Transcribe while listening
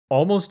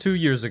Almost 2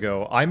 years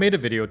ago, I made a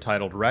video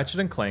titled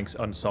Ratchet & Clank's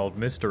Unsolved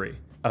Mystery,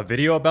 a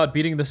video about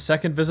beating the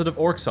second visit of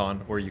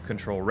Orxon, where you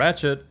control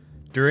Ratchet,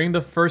 during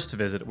the first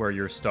visit where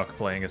you're stuck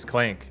playing as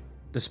Clank.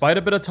 Despite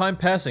a bit of time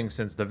passing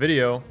since the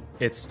video,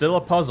 it's still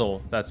a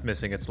puzzle that's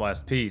missing its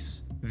last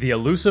piece. The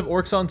elusive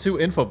Orxon 2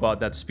 infobot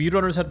that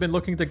speedrunners had been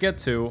looking to get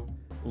to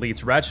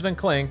leads Ratchet &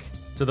 Clank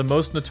to the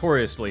most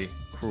notoriously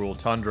cruel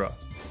tundra.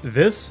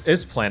 This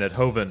is Planet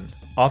Hoven,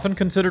 often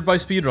considered by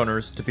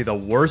speedrunners to be the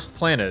worst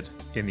planet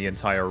in the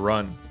entire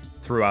run.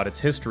 Throughout its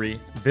history,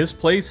 this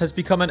place has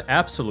become an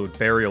absolute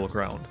burial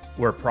ground,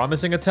 where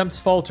promising attempts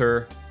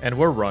falter and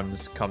where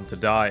runs come to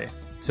die.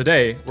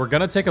 Today, we're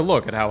gonna take a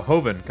look at how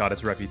Hoven got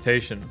its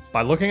reputation,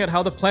 by looking at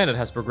how the planet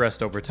has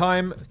progressed over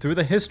time through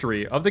the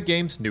history of the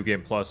game's New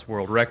Game Plus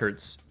world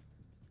records.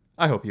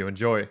 I hope you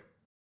enjoy.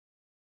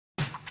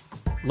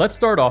 Let's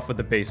start off with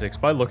the basics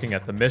by looking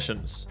at the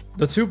missions.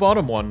 The two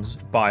bottom ones,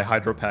 Buy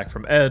Hydropack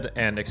from Ed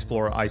and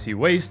Explore Icy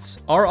Wastes,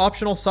 are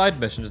optional side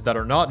missions that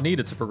are not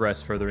needed to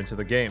progress further into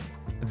the game.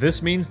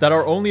 This means that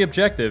our only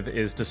objective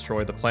is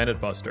destroy the Planet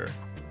Buster.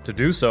 To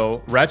do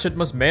so, Ratchet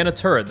must man a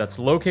turret that's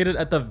located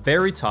at the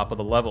very top of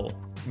the level,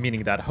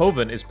 meaning that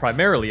Hoven is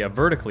primarily a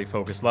vertically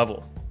focused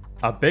level.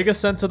 A big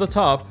ascent to the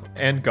top,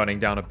 and gunning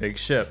down a big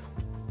ship.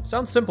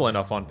 Sounds simple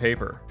enough on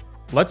paper.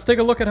 Let's take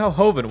a look at how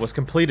Hoven was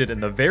completed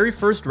in the very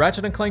first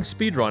Ratchet & Clank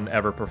speedrun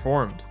ever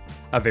performed.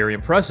 A very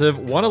impressive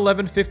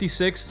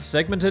 1:11:56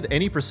 segmented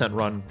any percent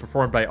run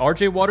performed by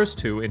RJ Waters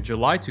 2 in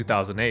July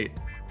 2008.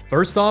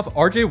 First off,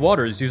 RJ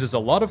Waters uses a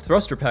lot of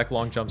thruster pack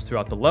long jumps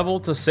throughout the level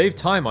to save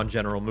time on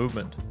general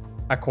movement.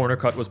 A corner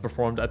cut was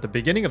performed at the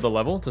beginning of the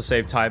level to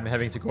save time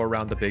having to go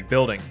around the big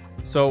building.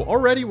 So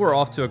already we're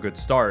off to a good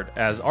start,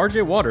 as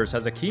RJ Waters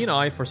has a keen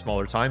eye for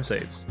smaller time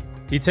saves.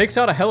 He takes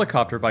out a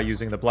helicopter by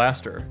using the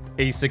blaster,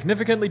 a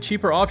significantly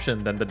cheaper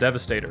option than the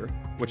Devastator,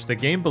 which the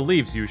game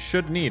believes you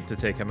should need to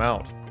take him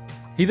out.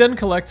 He then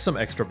collects some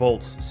extra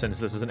bolts,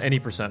 since this is an any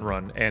percent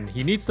run, and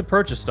he needs to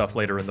purchase stuff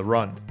later in the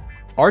run.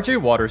 RJ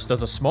Waters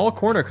does a small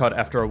corner cut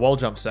after a wall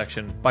jump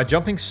section by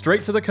jumping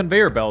straight to the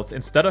conveyor belt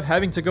instead of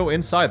having to go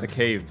inside the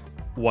cave.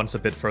 Once a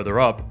bit further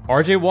up,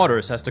 RJ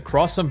Waters has to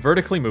cross some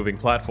vertically moving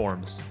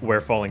platforms, where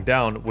falling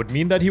down would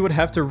mean that he would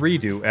have to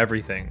redo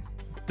everything.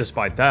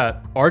 Despite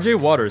that, RJ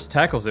Waters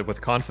tackles it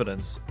with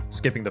confidence,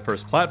 skipping the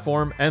first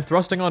platform and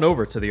thrusting on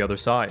over to the other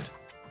side.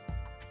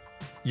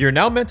 You're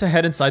now meant to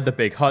head inside the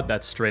big hut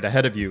that's straight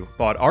ahead of you,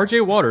 but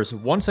RJ Waters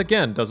once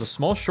again does a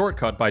small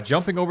shortcut by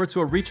jumping over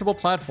to a reachable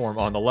platform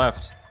on the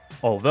left,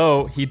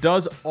 although he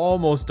does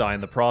almost die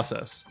in the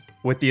process.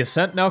 With the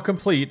ascent now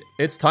complete,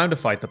 it's time to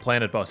fight the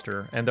Planet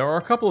Buster, and there are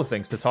a couple of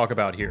things to talk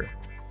about here.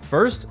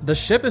 First, the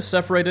ship is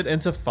separated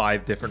into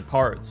 5 different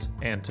parts,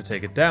 and to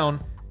take it down,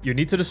 you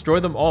need to destroy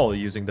them all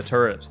using the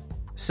turret.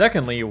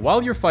 Secondly,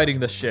 while you're fighting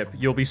the ship,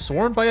 you'll be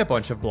swarmed by a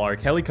bunch of Blarg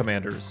heli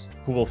commanders,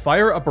 who will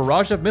fire a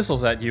barrage of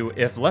missiles at you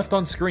if left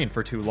on screen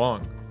for too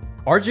long.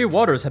 RJ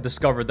Waters had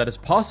discovered that it's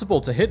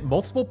possible to hit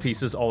multiple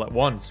pieces all at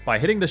once by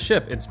hitting the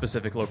ship in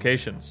specific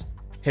locations.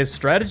 His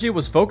strategy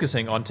was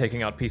focusing on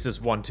taking out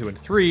pieces 1, 2, and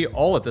 3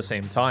 all at the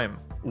same time,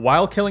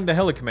 while killing the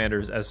heli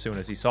commanders as soon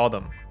as he saw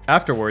them.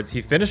 Afterwards,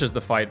 he finishes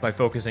the fight by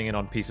focusing in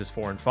on pieces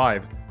 4 and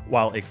 5,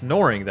 while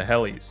ignoring the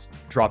helis,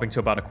 dropping to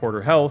about a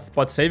quarter health,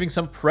 but saving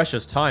some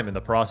precious time in the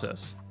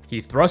process.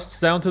 He thrusts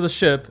down to the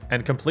ship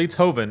and completes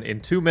Hoven in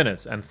 2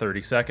 minutes and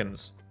 30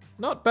 seconds.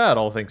 Not bad,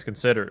 all things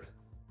considered.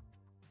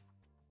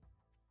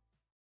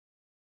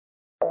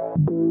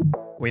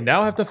 We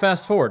now have to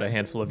fast forward a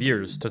handful of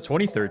years to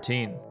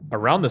 2013.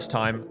 Around this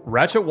time,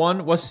 Ratchet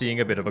 1 was seeing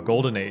a bit of a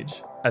golden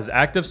age, as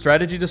active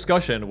strategy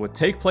discussion would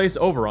take place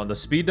over on the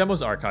Speed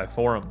Demos Archive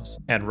forums,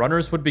 and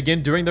runners would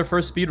begin doing their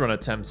first speedrun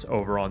attempts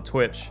over on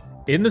Twitch.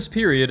 In this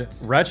period,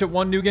 Ratchet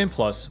 1 New Game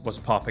Plus was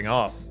popping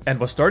off, and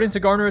was starting to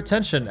garner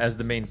attention as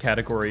the main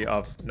category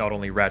of not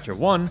only Ratchet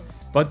 1,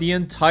 but the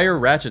entire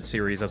Ratchet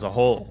series as a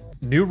whole.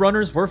 New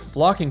runners were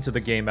flocking to the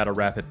game at a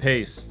rapid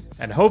pace,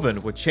 and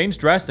Hoven would change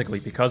drastically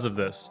because of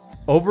this.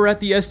 Over at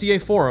the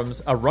SDA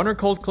forums, a runner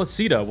called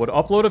Classita would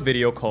upload a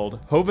video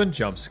called Hoven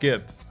Jump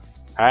Skip.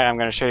 Alright, I'm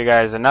going to show you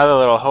guys another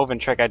little Hoven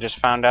trick I just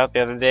found out the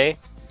other day.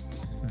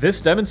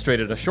 This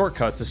demonstrated a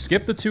shortcut to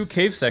skip the 2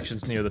 cave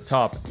sections near the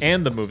top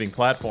and the moving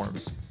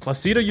platforms.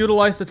 Classita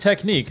utilized a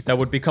technique that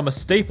would become a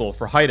staple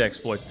for height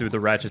exploits through the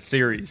Ratchet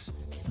series,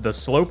 the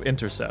slope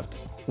intercept.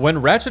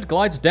 When Ratchet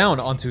glides down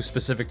onto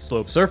specific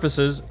slope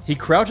surfaces, he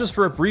crouches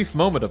for a brief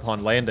moment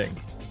upon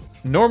landing.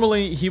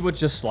 Normally, he would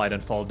just slide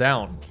and fall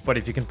down, but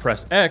if you can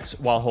press X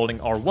while holding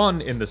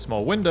R1 in this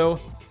small window,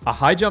 a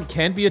high jump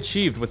can be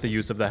achieved with the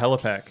use of the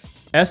helipack.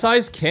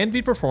 SIs can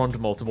be performed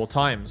multiple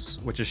times,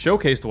 which is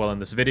showcased well in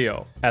this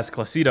video, as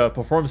Classita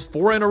performs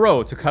 4 in a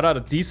row to cut out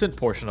a decent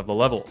portion of the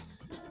level.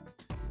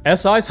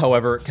 SIs,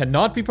 however,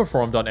 cannot be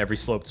performed on every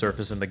sloped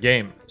surface in the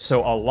game,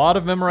 so a lot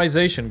of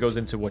memorization goes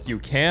into what you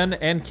can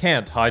and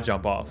can't high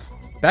jump off.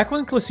 Back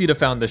when Classita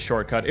found this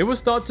shortcut, it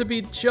was thought to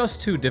be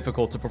just too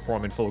difficult to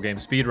perform in full game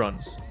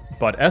speedruns,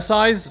 but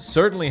SIs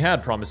certainly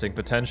had promising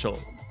potential.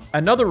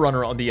 Another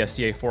runner on the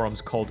SDA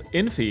forums called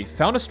Infi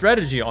found a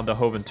strategy on the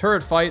Hoven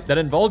turret fight that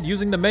involved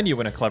using the menu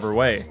in a clever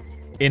way.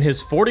 In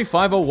his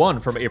 4501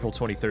 from April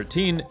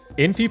 2013,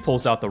 Infi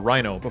pulls out the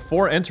Rhino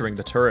before entering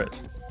the turret.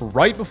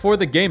 Right before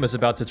the game is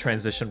about to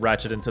transition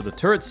Ratchet into the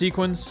turret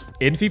sequence,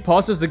 Infi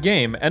pauses the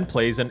game and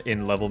plays an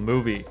in-level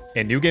movie,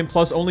 a New Game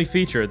Plus only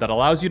feature that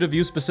allows you to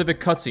view specific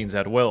cutscenes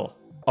at will.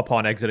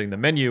 Upon exiting the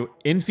menu,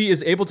 Infi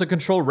is able to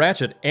control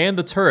Ratchet and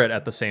the turret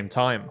at the same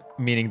time,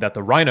 meaning that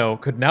the Rhino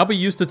could now be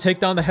used to take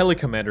down the heli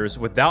commanders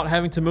without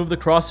having to move the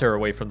crosshair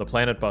away from the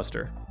Planet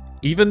Buster.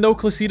 Even though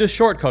Clasida's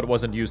shortcut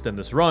wasn't used in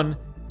this run,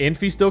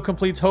 Infi still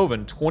completes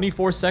Hoven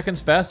 24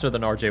 seconds faster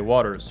than RJ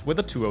Waters, with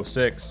a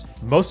 2:06.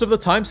 Most of the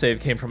time save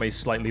came from a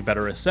slightly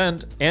better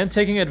ascent, and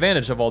taking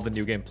advantage of all the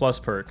New Game Plus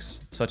perks,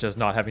 such as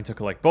not having to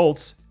collect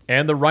bolts,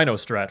 and the Rhino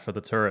strat for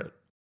the turret.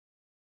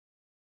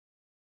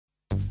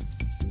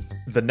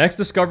 The next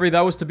discovery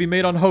that was to be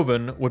made on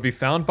Hoven would be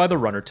found by the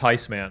runner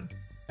Ticeman.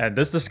 And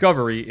this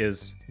discovery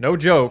is, no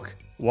joke,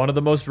 one of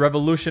the most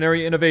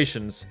revolutionary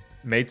innovations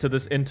made to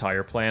this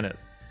entire planet.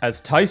 As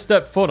Tice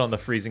stepped foot on the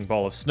freezing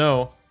ball of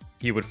snow,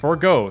 he would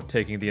forego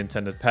taking the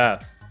intended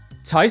path.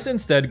 Tice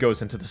instead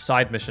goes into the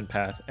side mission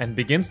path and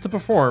begins to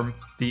perform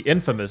the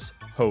infamous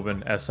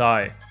Hoven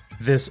SI.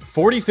 This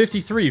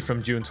 4053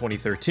 from June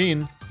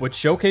 2013 would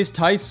showcase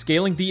Tice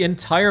scaling the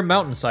entire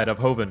mountainside of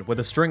Hoven with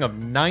a string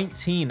of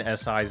 19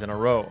 SIs in a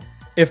row.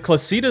 If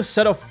Clasida's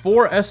set of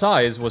 4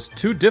 SIs was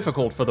too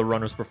difficult for the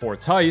runners before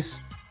Tice,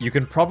 you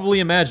can probably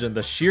imagine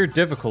the sheer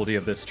difficulty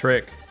of this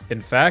trick. In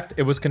fact,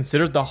 it was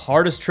considered the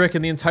hardest trick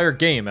in the entire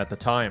game at the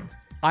time.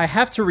 I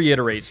have to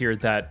reiterate here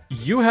that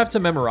you have to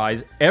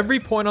memorize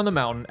every point on the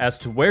mountain as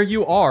to where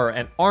you are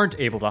and aren't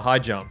able to high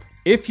jump.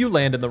 If you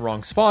land in the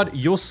wrong spot,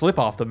 you'll slip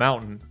off the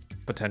mountain,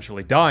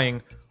 potentially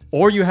dying,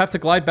 or you have to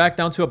glide back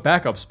down to a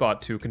backup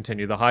spot to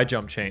continue the high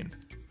jump chain.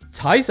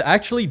 Tice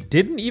actually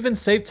didn't even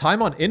save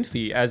time on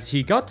Infi as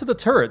he got to the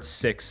turret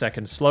 6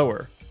 seconds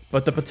slower,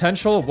 but the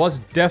potential was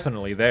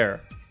definitely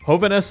there.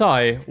 Hoven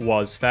SI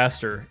was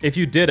faster if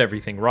you did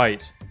everything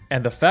right,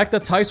 and the fact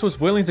that Tice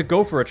was willing to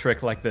go for a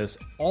trick like this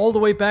all the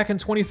way back in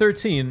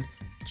 2013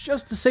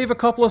 just to save a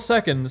couple of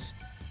seconds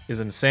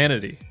is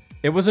insanity.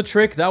 It was a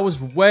trick that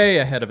was way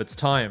ahead of its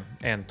time,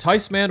 and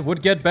Ticeman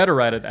would get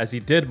better at it as he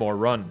did more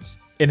runs.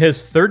 In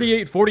his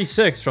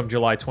 3846 from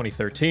July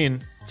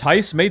 2013,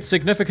 Tice made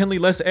significantly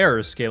less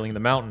errors scaling the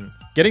mountain,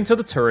 getting to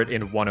the turret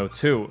in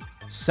 102,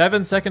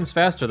 7 seconds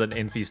faster than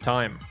Infi's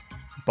time.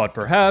 But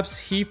perhaps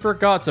he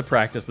forgot to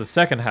practice the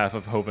second half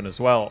of Hoven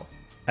as well,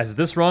 as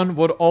this run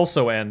would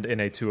also end in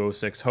a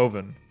 206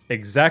 Hoven,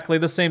 exactly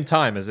the same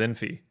time as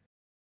Infi.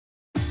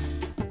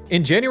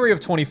 In January of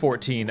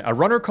 2014, a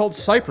runner called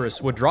Cypress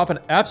would drop an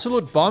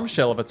absolute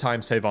bombshell of a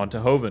time save onto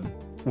Hoven.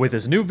 With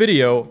his new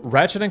video,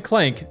 Ratchet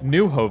Clank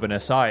New Hoven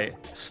SI,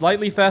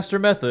 slightly faster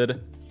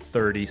method,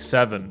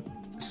 37.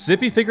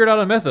 Cippy figured out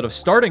a method of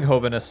starting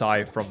Hoven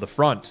SI from the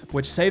front,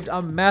 which saved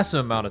a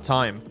massive amount of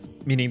time,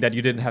 meaning that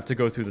you didn't have to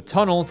go through the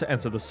tunnel to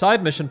enter the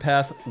side mission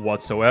path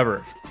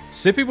whatsoever.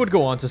 Cippy would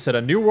go on to set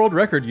a new world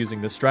record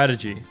using this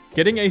strategy,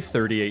 getting a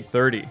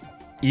 3830.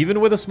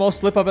 Even with a small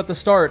slip up at the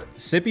start,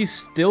 Cippy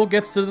still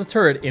gets to the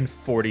turret in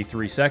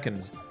 43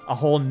 seconds, a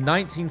whole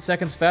 19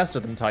 seconds faster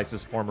than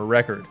Tice's former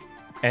record,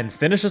 and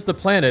finishes the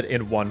planet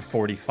in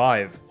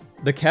 145.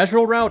 The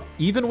casual route,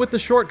 even with the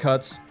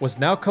shortcuts, was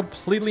now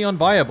completely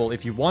unviable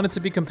if you wanted to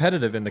be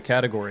competitive in the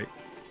category.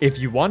 If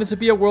you wanted to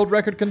be a world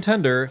record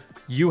contender,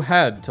 you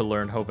had to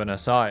learn Hoven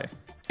SI.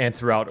 And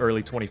throughout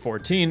early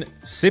 2014,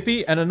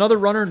 Cippy and another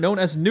runner known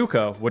as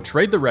Nuka would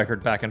trade the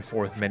record back and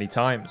forth many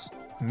times.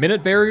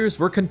 Minute barriers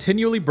were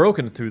continually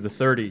broken through the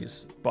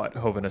 30s, but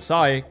Hoven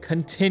SI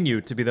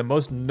continued to be the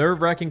most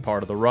nerve-wracking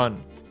part of the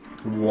run.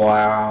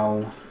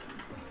 Wow.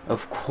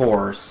 Of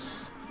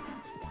course.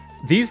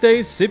 These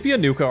days, Cippy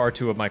and Nuka are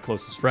two of my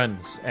closest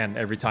friends, and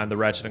every time the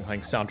Ratchet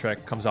Clank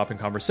soundtrack comes up in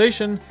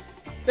conversation,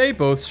 they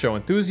both show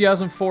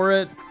enthusiasm for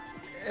it,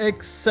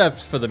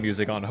 except for the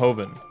music on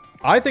Hoven.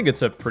 I think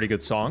it's a pretty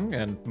good song,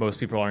 and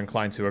most people are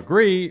inclined to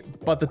agree,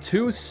 but the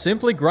two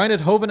simply grinded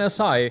Hoven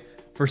SI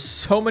for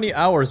so many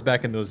hours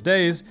back in those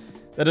days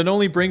that it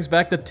only brings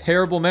back the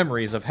terrible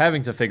memories of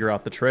having to figure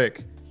out the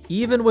trick.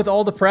 Even with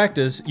all the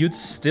practice, you'd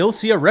still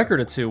see a record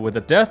or two with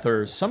a death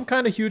or some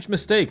kind of huge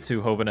mistake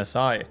to Hoven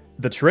SI.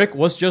 The trick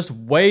was just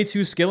way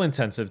too skill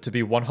intensive to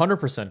be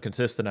 100%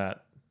 consistent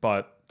at,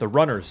 but the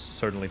runners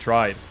certainly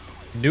tried.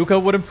 Nuka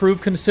would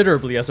improve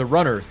considerably as a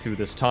runner through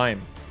this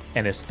time,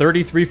 and his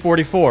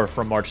 3344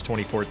 from March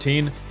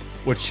 2014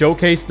 would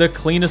showcase the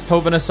cleanest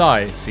Hoven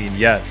SI seen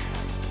yet.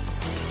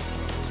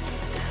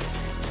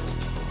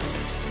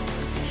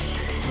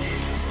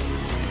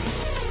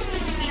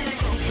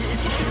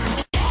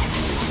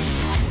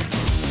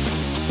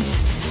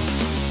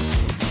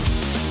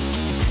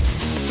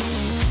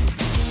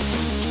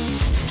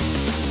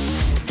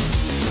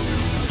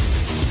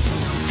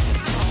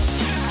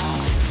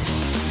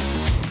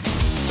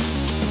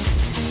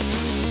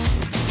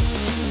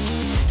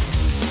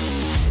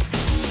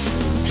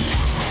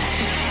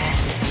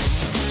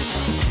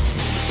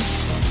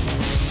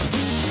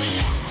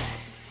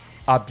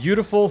 A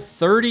beautiful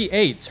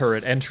 38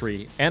 turret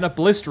entry, and a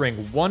blistering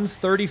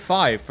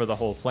 135 for the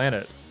whole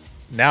planet.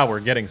 Now we're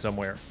getting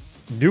somewhere.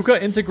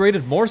 Nuka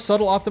integrated more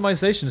subtle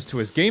optimizations to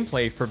his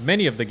gameplay for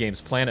many of the game's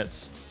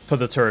planets. For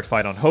the turret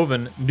fight on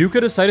Hoven,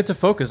 Nuka decided to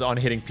focus on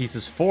hitting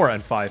pieces 4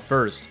 and 5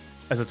 first,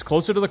 as it's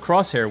closer to the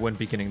crosshair when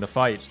beginning the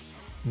fight.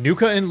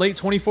 Nuka in late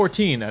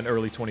 2014 and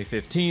early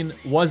 2015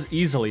 was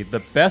easily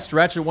the best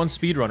Ratchet 1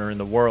 speedrunner in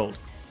the world.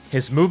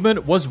 His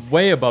movement was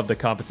way above the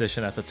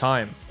competition at the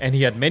time, and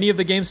he had many of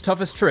the game's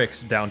toughest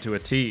tricks down to a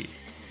T.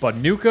 But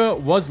Nuka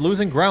was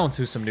losing ground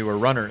to some newer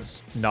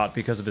runners, not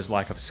because of his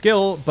lack of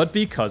skill, but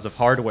because of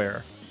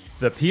hardware.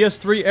 The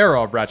PS3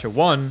 era of Ratchet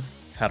 1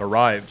 had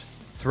arrived.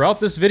 Throughout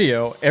this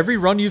video, every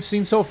run you've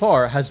seen so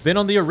far has been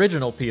on the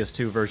original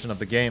PS2 version of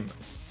the game.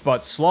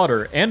 But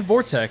Slaughter and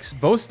Vortex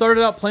both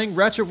started out playing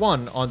Ratchet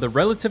 1 on the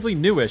relatively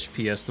newish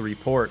PS3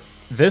 port.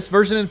 This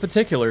version in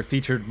particular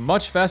featured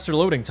much faster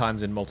loading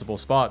times in multiple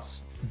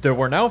spots. There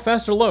were now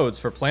faster loads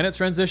for planet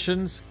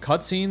transitions,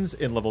 cutscenes,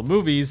 in-level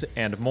movies,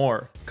 and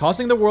more,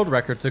 causing the world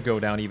record to go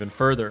down even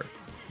further.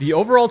 The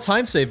overall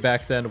time save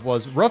back then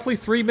was roughly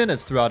 3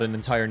 minutes throughout an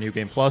entire New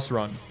Game Plus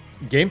run.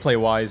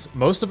 Gameplay-wise,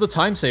 most of the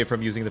time save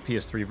from using the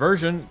PS3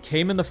 version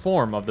came in the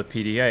form of the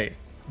PDA.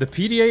 The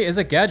PDA is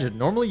a gadget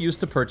normally used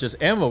to purchase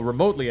ammo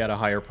remotely at a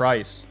higher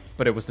price,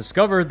 but it was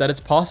discovered that it's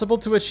possible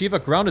to achieve a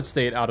grounded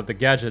state out of the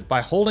gadget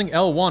by holding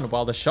L1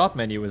 while the shop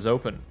menu is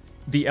open.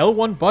 The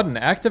L1 button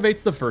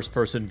activates the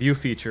first-person view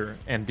feature,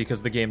 and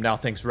because the game now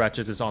thinks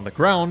Ratchet is on the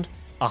ground,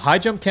 a high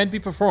jump can be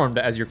performed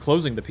as you're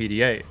closing the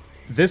PDA.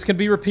 This can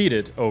be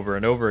repeated over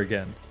and over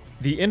again.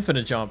 The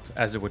infinite jump,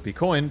 as it would be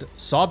coined,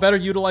 saw better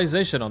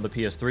utilization on the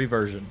PS3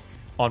 version.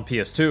 On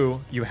PS2,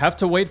 you have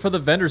to wait for the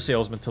vendor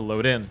salesman to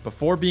load in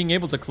before being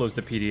able to close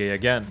the PDA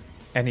again,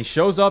 and he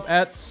shows up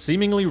at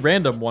seemingly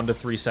random 1 to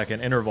 3 second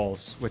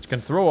intervals, which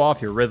can throw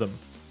off your rhythm.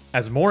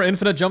 As more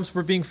infinite jumps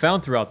were being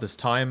found throughout this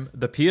time,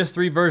 the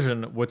PS3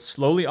 version would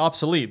slowly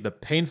obsolete the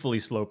painfully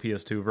slow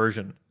PS2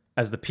 version,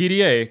 as the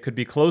PDA could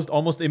be closed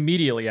almost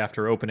immediately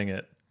after opening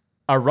it.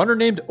 A runner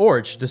named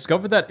Orch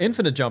discovered that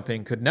infinite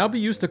jumping could now be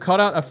used to cut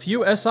out a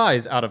few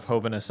SIs out of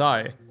Hoven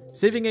SI,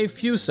 saving a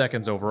few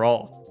seconds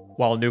overall.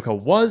 While Nuka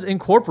was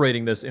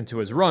incorporating this into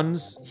his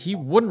runs, he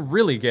wouldn't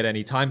really get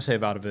any time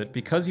save out of it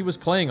because he was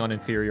playing on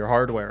inferior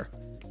hardware.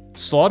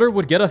 Slaughter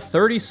would get a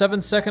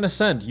 37-second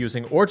ascent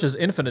using Orch's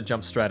infinite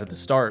jump strat at the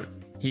start.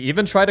 He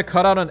even tried to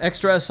cut out an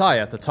extra SI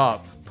at the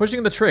top,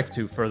 pushing the trick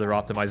to further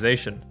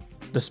optimization.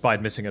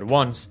 Despite missing it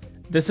once,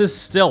 this is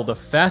still the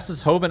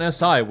fastest Hoven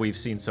SI we've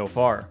seen so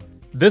far.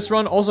 This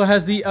run also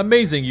has the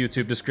amazing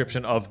YouTube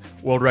description of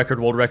world record,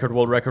 world record,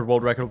 world record,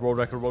 world record, world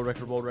record, world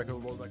record, world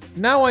record, world record.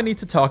 Now I need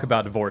to talk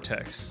about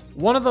Vortex,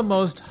 one of the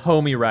most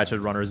homey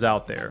Ratchet runners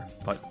out there.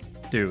 But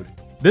dude,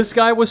 this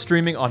guy was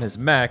streaming on his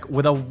Mac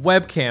with a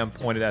webcam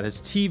pointed at his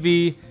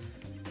TV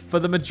for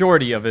the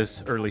majority of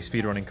his early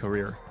speedrunning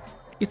career.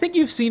 You think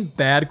you've seen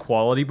bad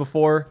quality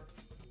before?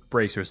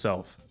 Brace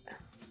yourself.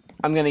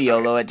 I'm gonna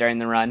YOLO it during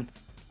the run.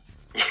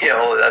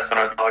 Yo, that's what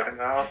I'm talking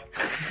about.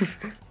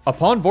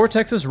 Upon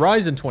Vortex's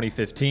rise in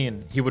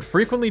 2015, he would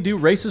frequently do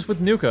races with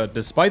Nuka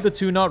despite the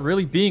two not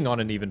really being on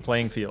an even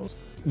playing field.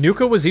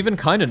 Nuka was even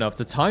kind enough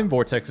to time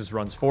Vortex's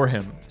runs for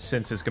him,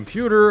 since his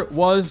computer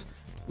was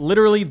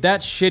literally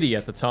that shitty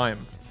at the time.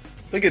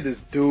 Look at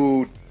this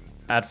dude.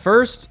 At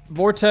first,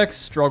 Vortex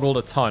struggled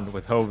a ton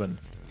with Hoven.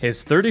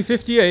 His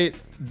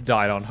 3058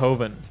 died on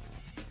Hoven.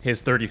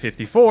 His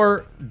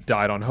 3054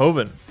 died on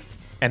Hoven.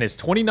 And his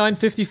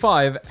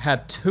 2955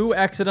 had 2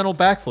 accidental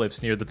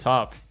backflips near the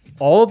top.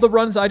 All of the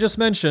runs I just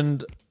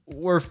mentioned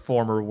were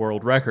former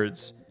world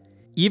records.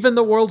 Even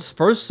the world's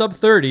first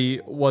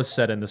sub-30 was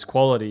set in this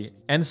quality,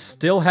 and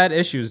still had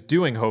issues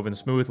doing Hoven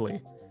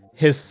smoothly.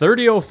 His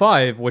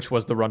 3005, which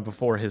was the run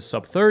before his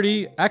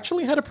sub-30,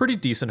 actually had a pretty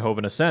decent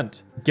Hoven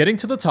ascent, getting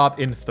to the top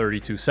in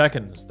 32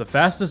 seconds, the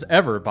fastest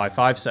ever by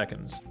 5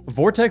 seconds.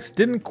 Vortex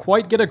didn't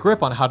quite get a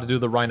grip on how to do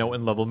the Rhino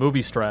in-level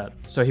movie strat,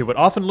 so he would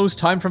often lose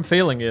time from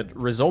failing it,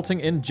 resulting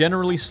in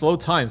generally slow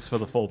times for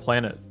the full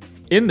planet.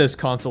 In this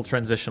console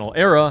transitional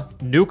era,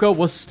 Nuka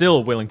was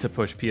still willing to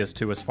push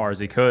PS2 as far as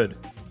he could,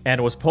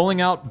 and was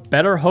pulling out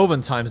better Hoven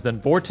times than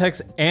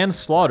Vortex and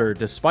Slaughter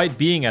despite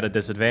being at a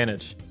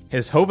disadvantage.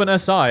 His Hoven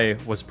SI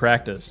was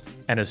practiced,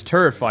 and his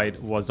turret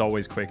fight was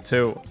always quick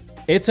too.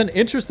 It's an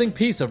interesting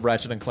piece of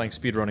Ratchet & Clank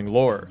speedrunning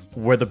lore,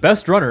 where the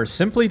best runner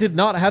simply did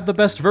not have the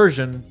best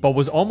version, but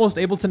was almost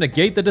able to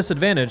negate the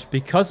disadvantage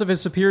because of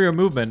his superior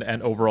movement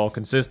and overall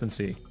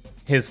consistency.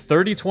 His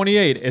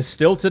 3028 is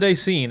still today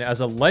seen as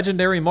a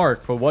legendary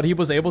mark for what he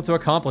was able to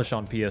accomplish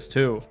on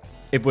PS2.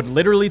 It would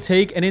literally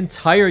take an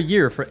entire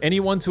year for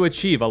anyone to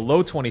achieve a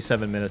low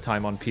 27-minute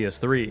time on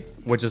PS3,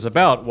 which is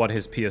about what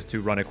his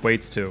PS2 run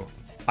equates to.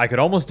 I could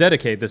almost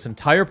dedicate this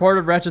entire part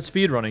of Ratchet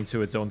speedrunning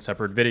to its own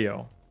separate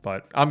video,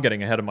 but I'm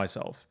getting ahead of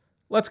myself.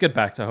 Let's get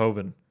back to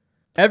Hoven.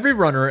 Every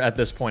runner at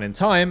this point in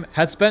time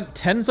had spent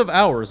tens of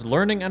hours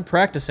learning and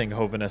practicing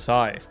Hoven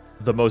SI,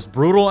 the most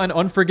brutal and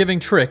unforgiving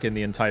trick in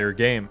the entire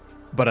game.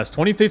 But as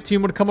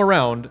 2015 would come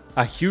around,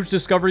 a huge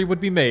discovery would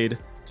be made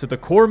to the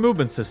core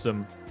movement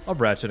system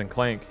of Ratchet &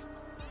 Clank.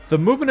 The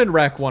movement in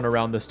Rack 1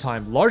 around this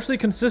time largely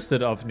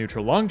consisted of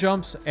neutral long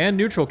jumps and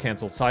neutral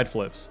cancelled side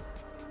flips.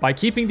 By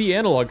keeping the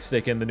analog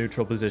stick in the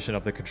neutral position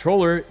of the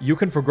controller, you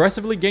can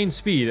progressively gain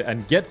speed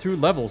and get through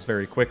levels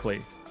very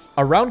quickly.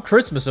 Around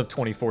Christmas of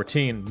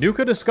 2014,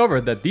 Nuka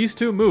discovered that these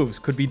two moves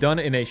could be done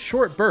in a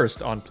short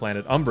burst on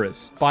planet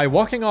Umbris, by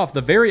walking off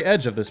the very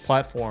edge of this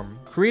platform,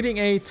 creating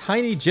a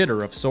tiny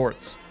jitter of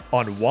sorts.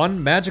 On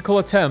one magical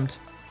attempt,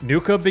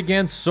 Nuka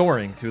began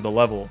soaring through the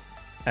level,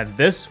 and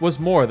this was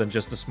more than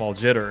just a small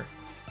jitter.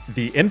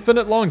 The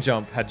infinite long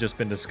jump had just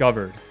been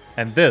discovered,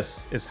 and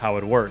this is how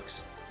it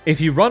works. If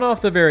you run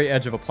off the very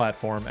edge of a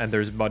platform and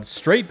there's mud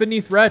straight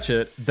beneath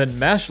Ratchet, then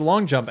mash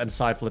long jump and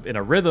side flip in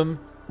a rhythm,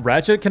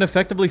 Ratchet can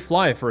effectively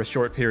fly for a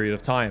short period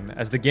of time,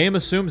 as the game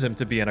assumes him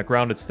to be in a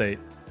grounded state.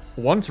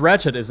 Once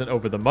Ratchet isn't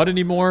over the mud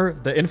anymore,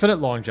 the infinite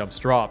long jumps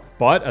drop,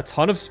 but a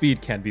ton of speed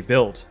can be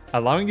built,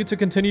 allowing you to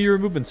continue your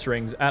movement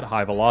strings at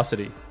high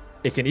velocity.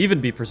 It can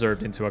even be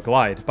preserved into a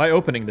glide by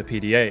opening the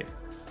PDA.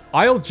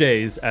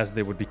 ILJs, as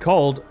they would be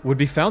called, would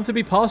be found to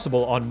be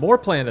possible on more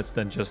planets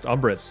than just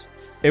Umbris.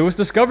 It was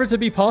discovered to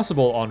be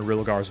possible on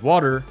Rilgar's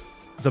water,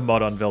 the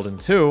mud on Velden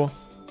 2,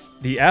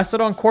 the acid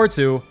on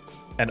Quartu,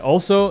 and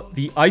also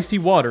the icy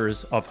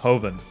waters of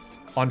Hoven.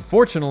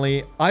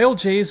 Unfortunately,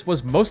 ILJs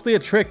was mostly a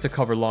trick to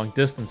cover long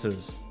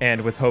distances, and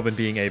with Hoven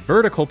being a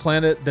vertical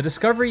planet, the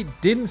discovery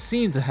didn't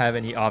seem to have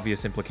any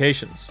obvious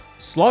implications.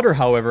 Slaughter,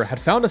 however, had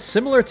found a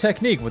similar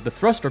technique with the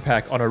thruster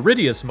pack on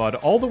Iridia's mud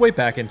all the way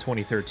back in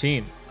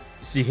 2013.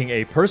 Seeking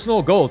a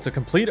personal goal to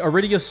complete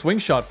Iridia's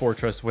swingshot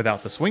fortress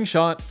without the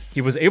swingshot, he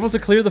was able to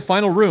clear the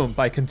final room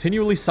by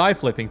continually side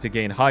flipping to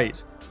gain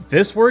height.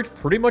 This worked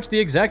pretty much the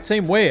exact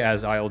same way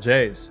as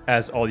ILJs,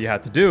 as all you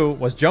had to do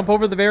was jump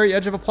over the very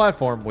edge of a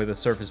platform with a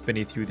surface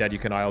beneath you that you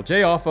can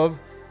ILJ off of,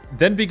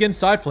 then begin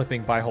side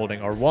flipping by holding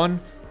R1,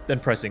 then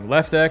pressing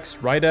left X,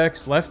 right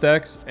X, left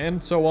X,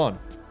 and so on.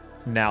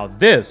 Now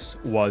this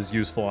was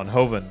useful on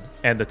Hoven,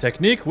 and the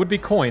technique would be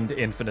coined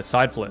infinite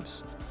side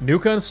flips.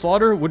 Nuka and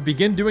Slaughter would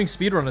begin doing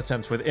speedrun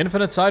attempts with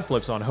infinite side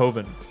flips on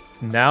Hoven.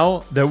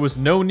 Now, there was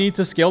no need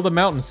to scale the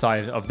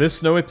mountainside of this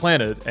snowy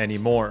planet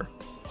anymore.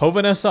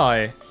 Hoven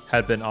SI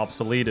had been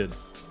obsoleted.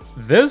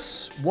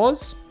 This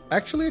was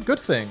actually a good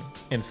thing.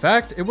 In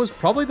fact, it was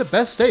probably the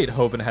best state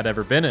Hoven had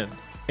ever been in.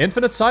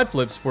 Infinite side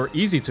flips were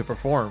easy to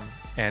perform,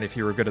 and if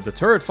you were good at the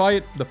turret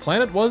fight, the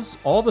planet was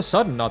all of a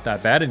sudden not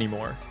that bad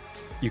anymore.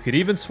 You could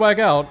even swag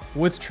out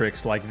with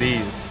tricks like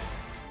these.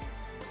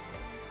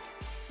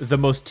 The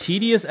most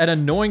tedious and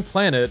annoying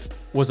planet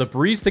was a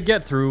breeze to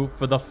get through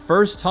for the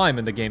first time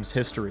in the game's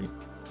history.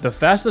 The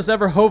fastest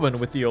ever Hoven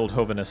with the old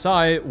Hoven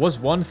SI was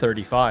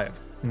 135.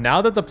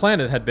 Now that the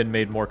planet had been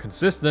made more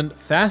consistent,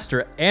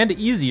 faster, and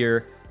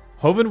easier,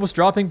 Hoven was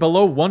dropping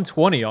below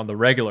 120 on the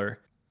regular,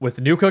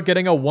 with Nuka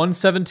getting a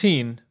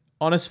 117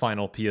 on his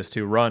final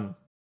PS2 run.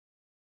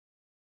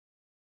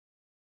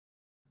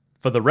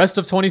 For the rest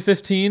of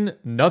 2015,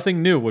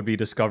 nothing new would be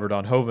discovered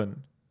on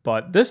Hoven.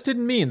 But this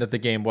didn't mean that the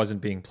game wasn't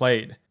being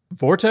played.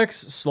 Vortex,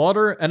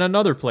 Slaughter, and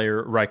another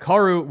player,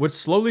 Raikaru, would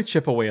slowly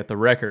chip away at the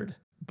record.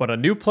 But a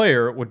new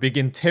player would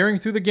begin tearing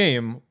through the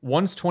game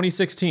once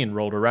 2016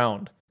 rolled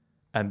around.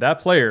 And that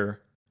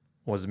player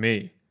was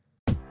me.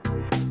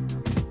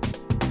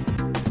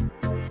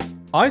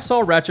 I saw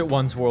Ratchet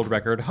 1's world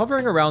record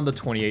hovering around the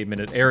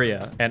 28-minute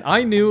area, and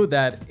I knew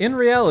that, in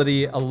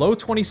reality, a low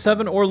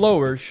 27 or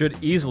lower should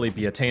easily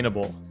be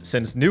attainable,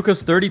 since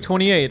Nuka's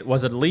 30:28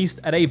 was at least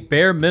at a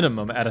bare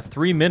minimum at a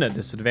 3-minute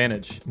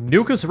disadvantage.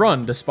 Nuka's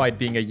run, despite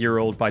being a year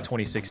old by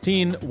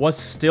 2016, was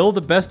still the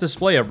best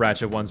display of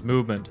Ratchet 1's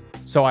movement,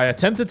 so I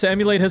attempted to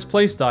emulate his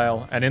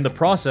playstyle, and in the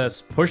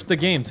process, pushed the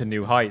game to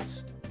new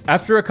heights.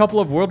 After a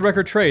couple of world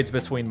record trades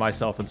between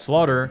myself and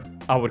Slaughter,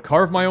 I would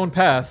carve my own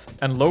path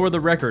and lower the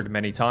record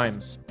many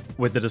times.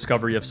 With the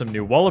discovery of some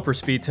new Walloper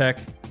speed tech,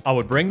 I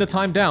would bring the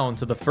time down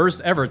to the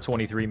first ever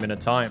 23-minute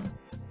time.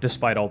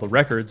 Despite all the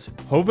records,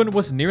 Hoven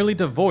was nearly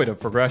devoid of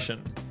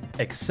progression,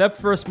 except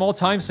for a small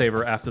time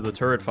saver after the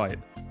turret fight.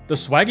 The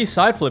swaggy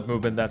side flip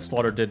movement that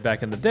Slaughter did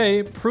back in the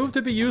day proved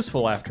to be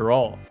useful after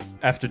all.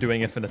 After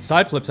doing infinite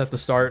side flips at the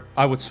start,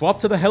 I would swap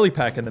to the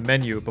helipack in the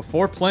menu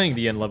before playing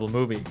the end-level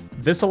movie.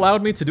 This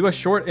allowed me to do a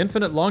short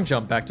infinite long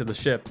jump back to the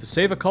ship to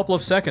save a couple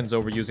of seconds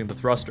over using the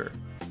thruster.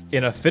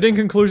 In a fitting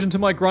conclusion to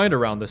my grind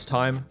around this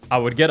time, I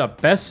would get a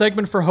best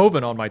segment for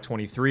Hoven on my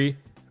 23,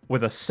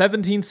 with a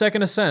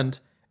 17-second ascent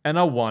and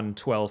a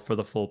 1:12 for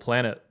the full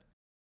planet.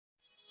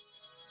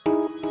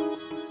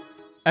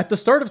 At the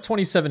start of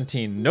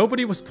 2017,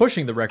 nobody was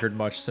pushing the record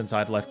much since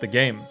I'd left the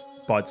game.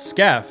 But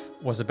Scaff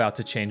was about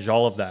to change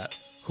all of that,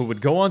 who would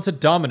go on to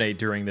dominate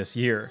during this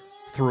year.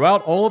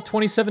 Throughout all of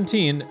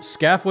 2017,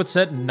 Scaff would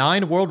set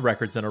 9 world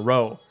records in a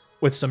row,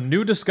 with some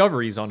new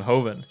discoveries on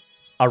Hoven.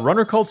 A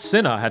runner called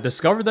Cinna had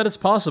discovered that it's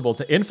possible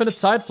to infinite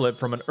side flip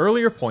from an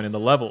earlier point in the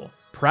level,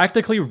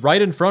 practically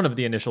right in front of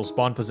the initial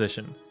spawn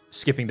position,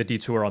 skipping the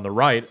detour on the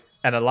right,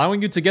 and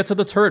allowing you to get to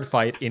the turret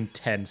fight in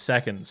 10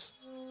 seconds.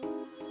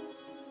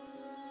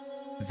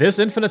 This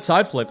infinite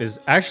side flip is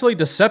actually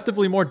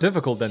deceptively more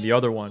difficult than the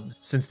other one,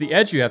 since the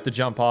edge you have to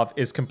jump off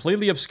is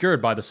completely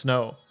obscured by the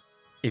snow.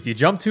 If you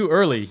jump too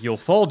early, you'll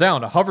fall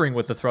down hovering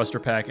with the thruster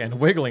pack and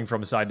wiggling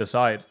from side to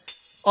side.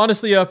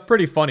 Honestly, a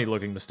pretty funny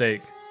looking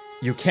mistake.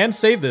 You can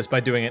save this by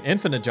doing an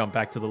infinite jump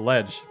back to the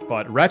ledge,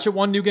 but Ratchet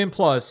 1 New Game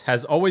Plus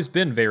has always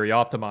been very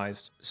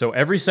optimized, so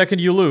every second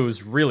you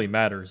lose really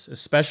matters,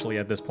 especially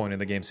at this point in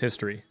the game's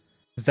history.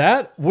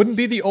 That wouldn't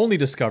be the only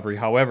discovery,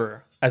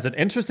 however, as an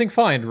interesting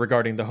find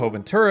regarding the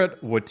Hoven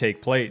turret would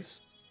take place.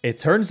 It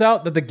turns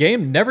out that the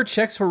game never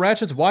checks for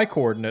Ratchet's Y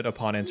coordinate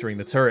upon entering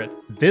the turret.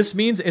 This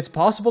means it's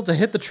possible to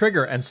hit the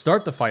trigger and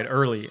start the fight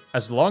early,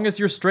 as long as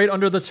you're straight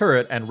under the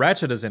turret and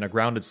Ratchet is in a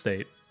grounded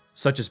state,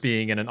 such as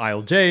being in an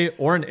ILJ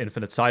or an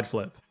infinite side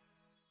flip.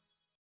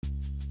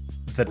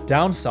 The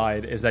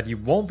downside is that you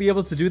won't be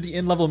able to do the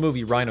in-level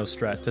movie Rhino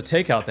strat to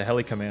take out the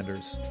heli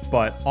commanders,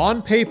 but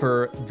on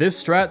paper,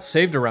 this strat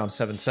saved around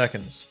 7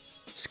 seconds.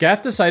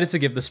 Scaff decided to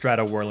give the strat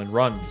a whirl in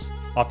runs,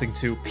 opting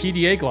to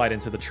PDA glide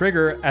into the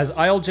trigger as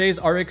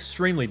ILJs are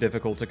extremely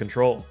difficult to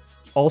control.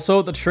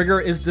 Also, the trigger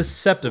is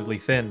deceptively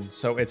thin,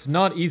 so it's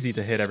not easy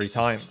to hit every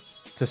time.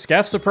 To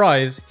Scaff's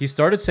surprise, he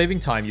started saving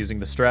time using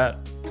the strat.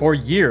 For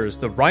years,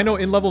 the Rhino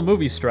in-level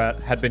movie strat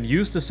had been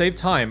used to save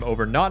time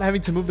over not having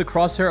to move the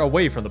crosshair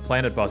away from the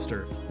Planet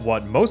Buster.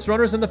 What most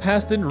runners in the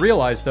past didn't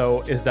realize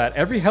though, is that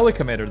every heli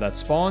commander that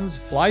spawns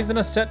flies in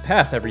a set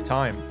path every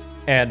time.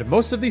 And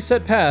most of these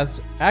set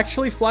paths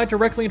actually fly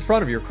directly in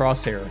front of your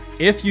crosshair,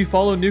 if you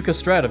follow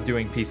Nuka's strat of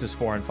doing pieces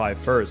 4 and 5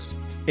 first.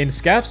 In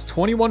Scaff's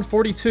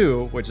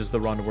 2142, which is the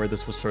run where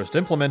this was first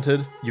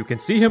implemented, you can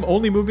see him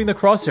only moving the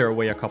crosshair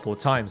away a couple of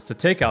times to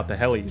take out the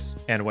helis,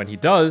 and when he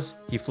does,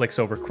 he flicks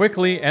over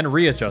quickly and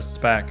readjusts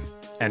back.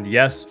 And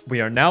yes,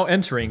 we are now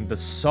entering the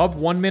sub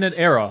 1 minute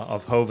era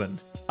of Hoven,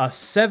 a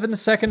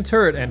 7-second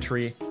turret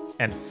entry,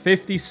 and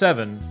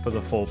 57 for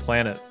the full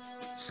planet.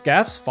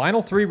 Scaff's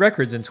final 3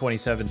 records in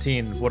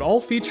 2017 would all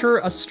feature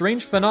a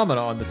strange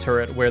phenomena on the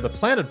turret where the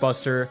Planet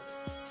Buster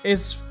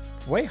is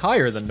way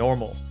higher than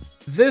normal.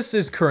 This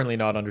is currently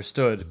not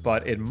understood,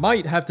 but it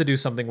might have to do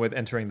something with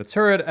entering the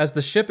turret as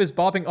the ship is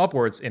bobbing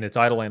upwards in its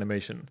idle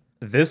animation.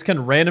 This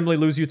can randomly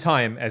lose you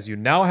time as you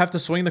now have to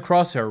swing the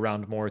crosshair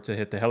around more to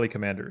hit the heli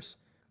commanders.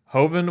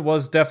 Hoven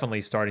was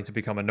definitely starting to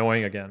become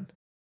annoying again.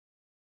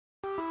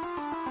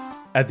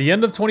 At the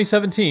end of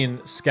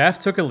 2017, Scaff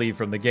took a leave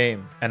from the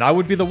game, and I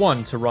would be the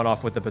one to run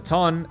off with the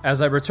baton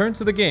as I returned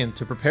to the game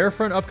to prepare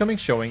for an upcoming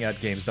showing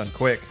at Games Done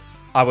Quick.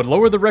 I would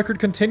lower the record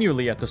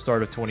continually at the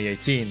start of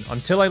 2018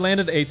 until I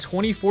landed a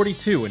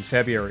 2042 in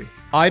February.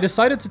 I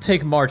decided to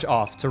take March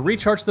off to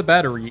recharge the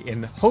battery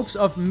in hopes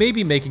of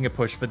maybe making a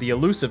push for the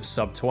elusive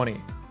sub 20.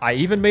 I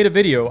even made a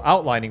video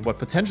outlining what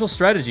potential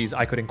strategies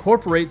I could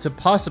incorporate to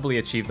possibly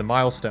achieve the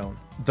milestone.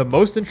 The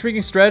most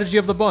intriguing strategy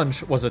of the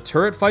bunch was a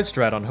turret fight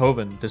strat on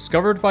Hoven,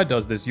 discovered by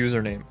Does This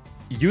username.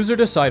 User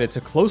decided to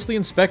closely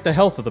inspect the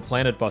health of the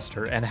Planet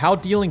Buster and how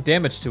dealing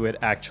damage to it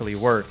actually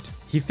worked.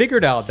 He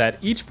figured out that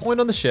each point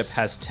on the ship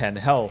has 10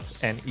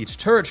 health, and each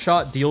turret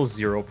shot deals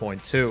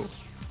 0.2.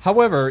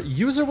 However,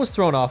 User was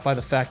thrown off by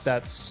the fact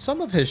that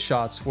some of his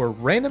shots were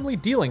randomly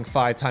dealing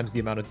 5 times the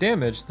amount of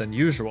damage than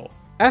usual.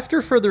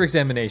 After further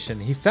examination,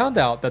 he found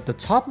out that the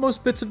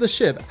topmost bits of the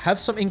ship have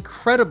some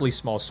incredibly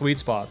small sweet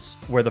spots,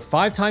 where the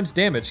 5 times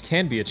damage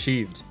can be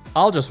achieved.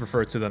 I'll just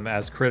refer to them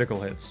as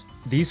critical hits.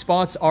 These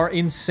spots are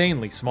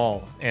insanely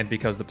small, and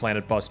because the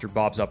Planet Buster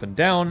bobs up and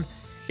down,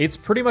 it's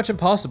pretty much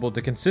impossible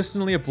to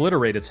consistently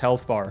obliterate its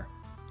health bar.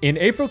 In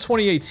April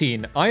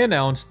 2018, I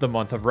announced the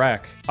Month of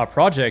Rack, a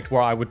project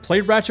where I would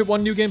play Ratchet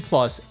 1 New Game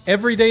Plus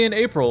every day in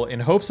April in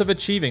hopes of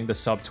achieving the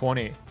sub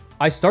 20.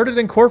 I started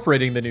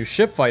incorporating the new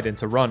ship fight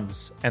into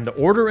runs, and the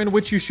order in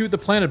which you shoot the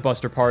Planet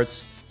Buster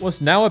parts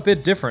was now a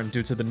bit different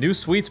due to the new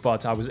sweet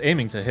spots I was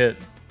aiming to hit.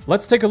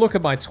 Let's take a look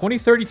at my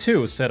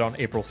 2032 set on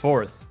April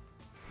 4th.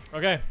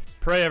 Okay,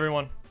 pray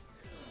everyone.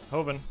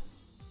 Hoven.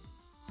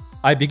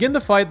 I begin the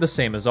fight the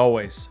same as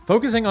always,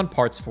 focusing on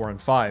parts 4 and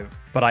 5,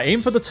 but I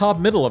aim for the top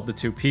middle of the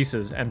 2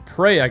 pieces and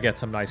pray I get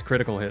some nice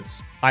critical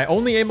hits. I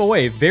only aim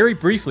away very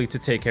briefly to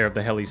take care of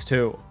the helis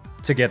too.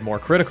 To get more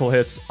critical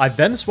hits, I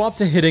then swap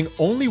to hitting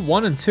only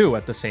 1 and 2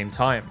 at the same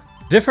time.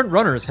 Different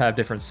runners have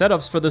different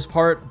setups for this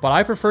part, but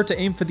I prefer to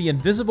aim for the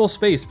invisible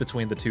space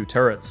between the 2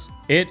 turrets.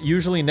 It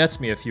usually nets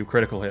me a few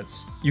critical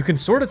hits. You can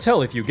sort of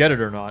tell if you get it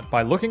or not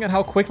by looking at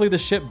how quickly the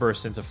ship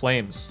bursts into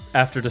flames.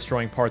 After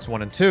destroying parts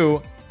 1 and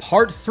 2,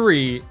 Part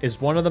 3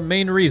 is one of the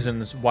main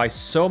reasons why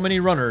so many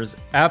runners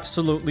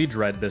absolutely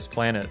dread this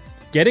planet.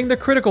 Getting the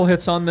critical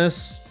hits on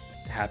this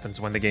happens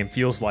when the game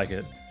feels like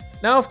it.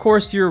 Now, of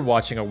course, you're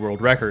watching a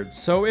world record,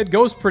 so it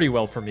goes pretty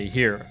well for me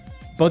here.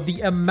 But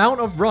the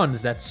amount of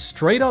runs that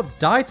straight up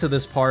die to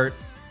this part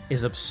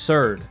is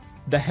absurd.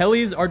 The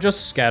helis are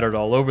just scattered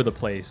all over the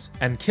place,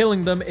 and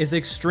killing them is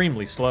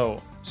extremely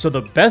slow. So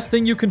the best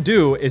thing you can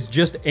do is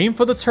just aim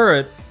for the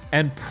turret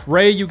and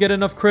pray you get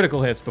enough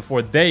critical hits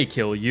before they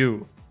kill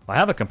you. I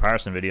have a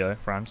comparison video,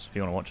 friends, if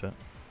you want to watch it.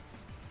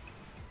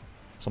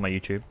 It's on my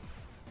YouTube.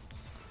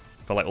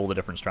 For like all the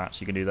different strats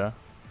you can do there.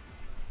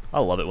 I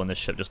love it when this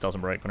ship just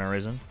doesn't break for no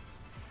reason.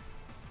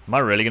 Am I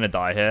really gonna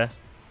die here?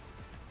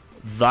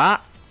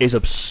 That is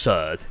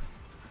absurd.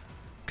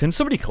 Can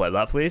somebody clip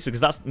that, please?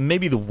 Because that's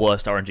maybe the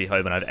worst RNG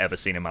Hoven I've ever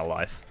seen in my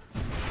life.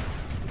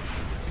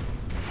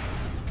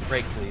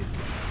 Break, please.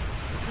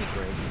 Please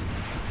break.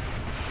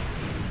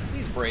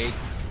 Please break.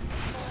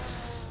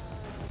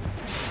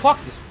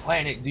 Fuck this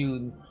planet,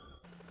 dude.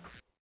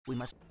 We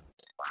must.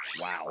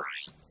 Wow.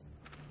 This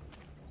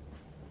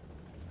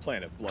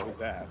planet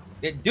blows ass.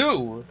 It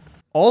do.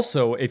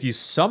 Also, if you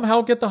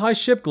somehow get the high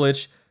ship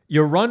glitch,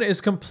 your run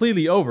is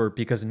completely over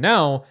because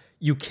now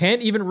you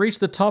can't even reach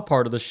the top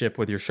part of the ship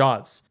with your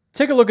shots.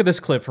 Take a look at this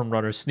clip from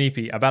runner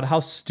Sneepy about how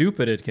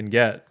stupid it can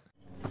get.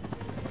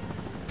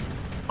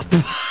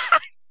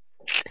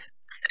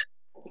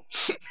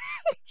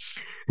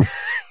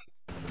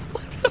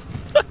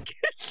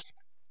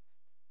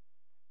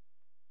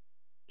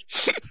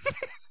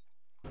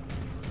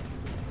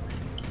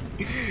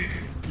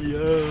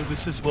 Yo,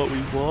 this is what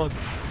we want.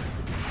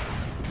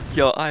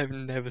 Yo, I've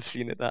never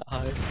seen it that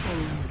high.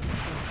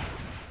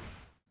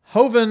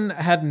 Hoven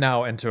had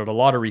now entered a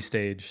lottery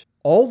stage.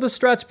 All the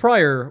strats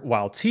prior,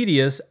 while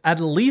tedious,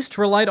 at least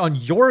relied on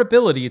your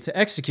ability to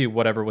execute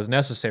whatever was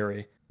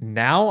necessary.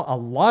 Now, a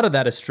lot of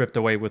that is stripped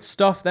away with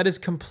stuff that is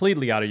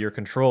completely out of your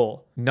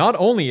control. Not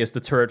only is the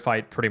turret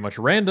fight pretty much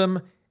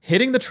random,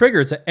 hitting the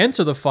trigger to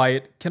enter the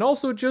fight can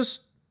also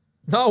just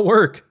not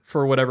work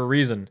for whatever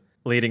reason,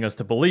 leading us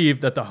to believe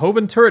that the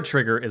Hoven turret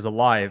trigger is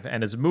alive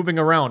and is moving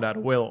around at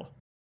will.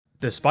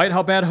 Despite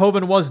how bad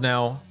Hoven was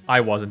now, I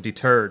wasn't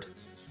deterred.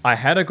 I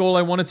had a goal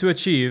I wanted to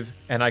achieve,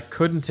 and I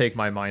couldn't take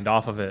my mind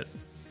off of it.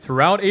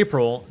 Throughout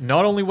April,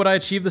 not only would I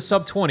achieve the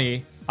sub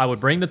 20, I would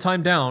bring the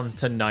time down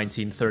to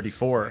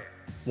 1934,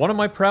 one of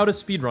my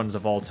proudest speedruns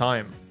of all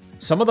time.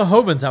 Some of the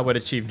Hovens I would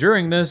achieve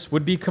during this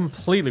would be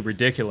completely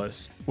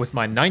ridiculous, with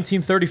my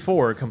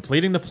 1934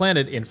 completing the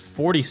planet in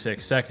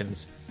 46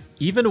 seconds,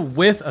 even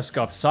with a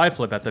scuffed side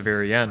flip at the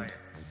very end.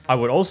 I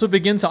would also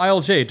begin to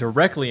ILJ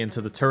directly into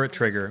the turret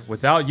trigger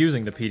without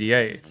using the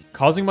PDA,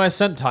 causing my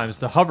ascent times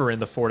to hover in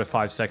the 4 to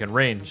 5 second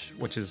range,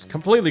 which is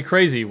completely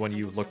crazy when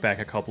you look back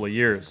a couple of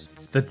years.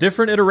 The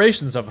different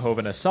iterations of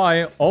Hoven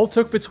SI all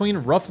took between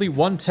roughly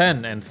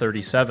 110 and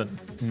 37.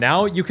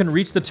 Now you can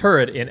reach the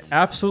turret in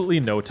absolutely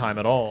no time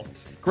at all.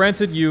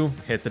 Granted, you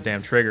hit the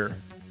damn trigger.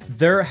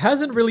 There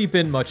hasn't really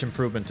been much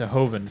improvement to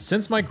Hoven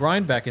since my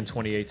grind back in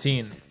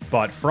 2018.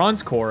 But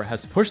Franz Core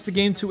has pushed the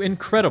game to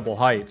incredible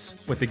heights,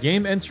 with the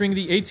game entering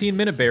the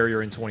 18-minute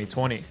barrier in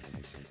 2020.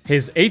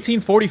 His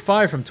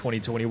 1845 from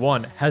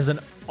 2021 has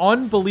an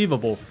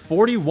unbelievable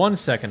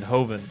 41-second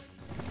Hoven.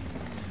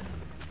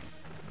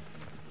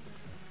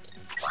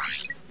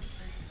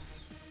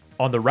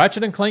 On the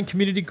Ratchet Clank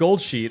Community Gold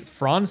Sheet,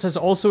 Franz has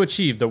also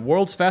achieved the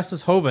world's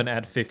fastest Hoven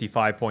at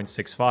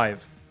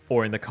 55.65,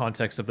 or in the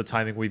context of the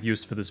timing we've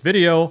used for this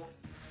video,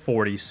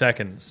 40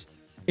 seconds.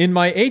 In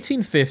my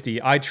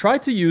 1850, I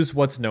tried to use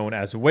what's known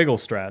as wiggle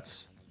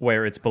strats,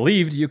 where it's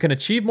believed you can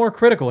achieve more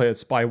critical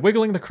hits by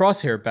wiggling the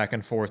crosshair back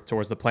and forth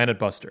towards the planet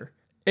buster.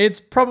 It's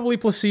probably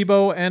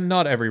placebo and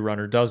not every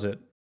runner does it.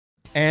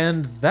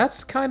 And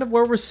that's kind of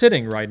where we're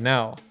sitting right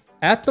now.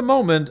 At the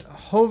moment,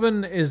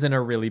 Hoven is in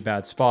a really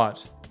bad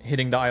spot.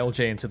 Hitting the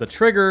ILJ into the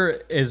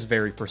trigger is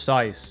very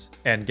precise,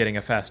 and getting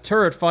a fast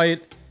turret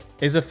fight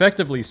is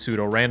effectively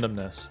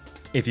pseudo-randomness.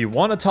 If you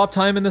want a top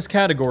time in this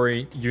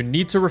category, you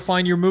need to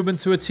refine your movement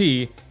to a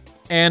T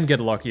and get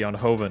lucky on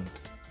Hoven.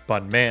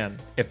 But man,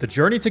 if the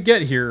journey to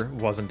get here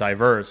wasn't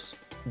diverse.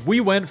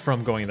 We went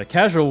from going the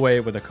casual way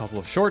with a couple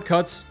of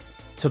shortcuts,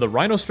 to the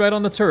Rhino Strat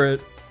on the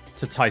turret,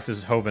 to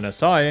Tice's Hoven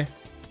SI,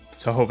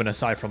 to Hoven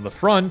SI from the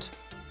front,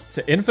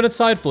 to infinite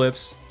side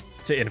flips,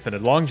 to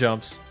infinite long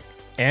jumps,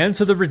 and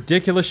to the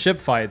ridiculous ship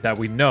fight that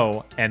we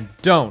know and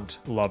don't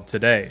love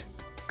today.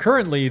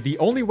 Currently, the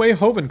only way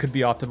Hoven could be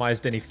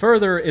optimized any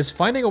further is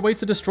finding a way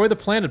to destroy the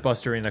planet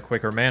buster in a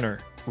quicker manner.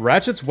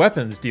 Ratchet's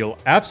weapons deal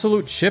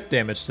absolute chip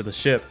damage to the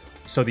ship,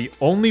 so the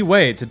only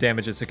way to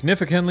damage it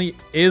significantly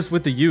is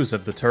with the use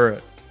of the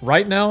turret.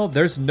 Right now,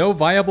 there's no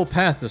viable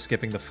path to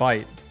skipping the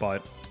fight,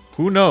 but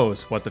who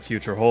knows what the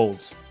future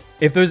holds.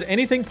 If there's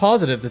anything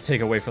positive to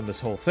take away from this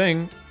whole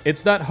thing,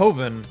 it's that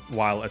Hoven,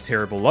 while a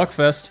terrible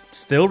luckfest,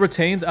 still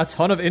retains a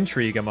ton of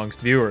intrigue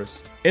amongst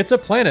viewers. It's a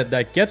planet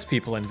that gets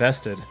people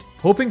invested,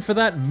 hoping for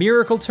that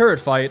miracle turret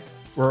fight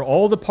where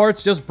all the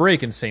parts just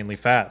break insanely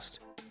fast.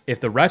 If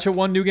the Ratchet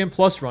 1 New Game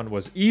Plus run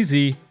was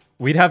easy,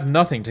 we'd have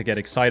nothing to get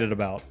excited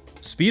about.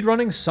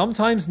 Speedrunning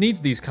sometimes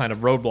needs these kind of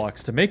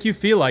roadblocks to make you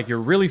feel like you're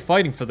really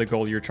fighting for the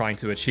goal you're trying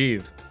to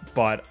achieve.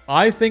 But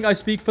I think I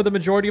speak for the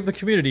majority of the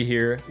community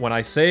here when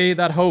I say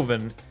that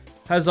Hoven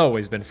has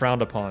always been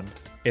frowned upon.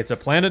 It's a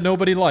planet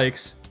nobody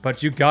likes,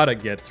 but you gotta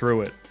get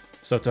through it.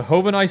 So to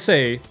Hoven I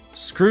say,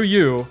 screw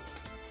you,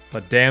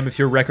 but damn if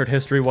your record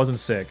history wasn't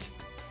sick.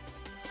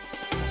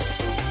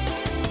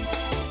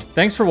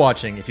 Thanks for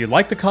watching. If you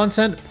like the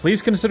content,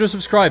 please consider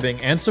subscribing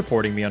and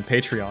supporting me on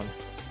Patreon.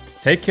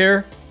 Take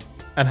care,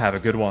 and have a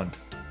good one.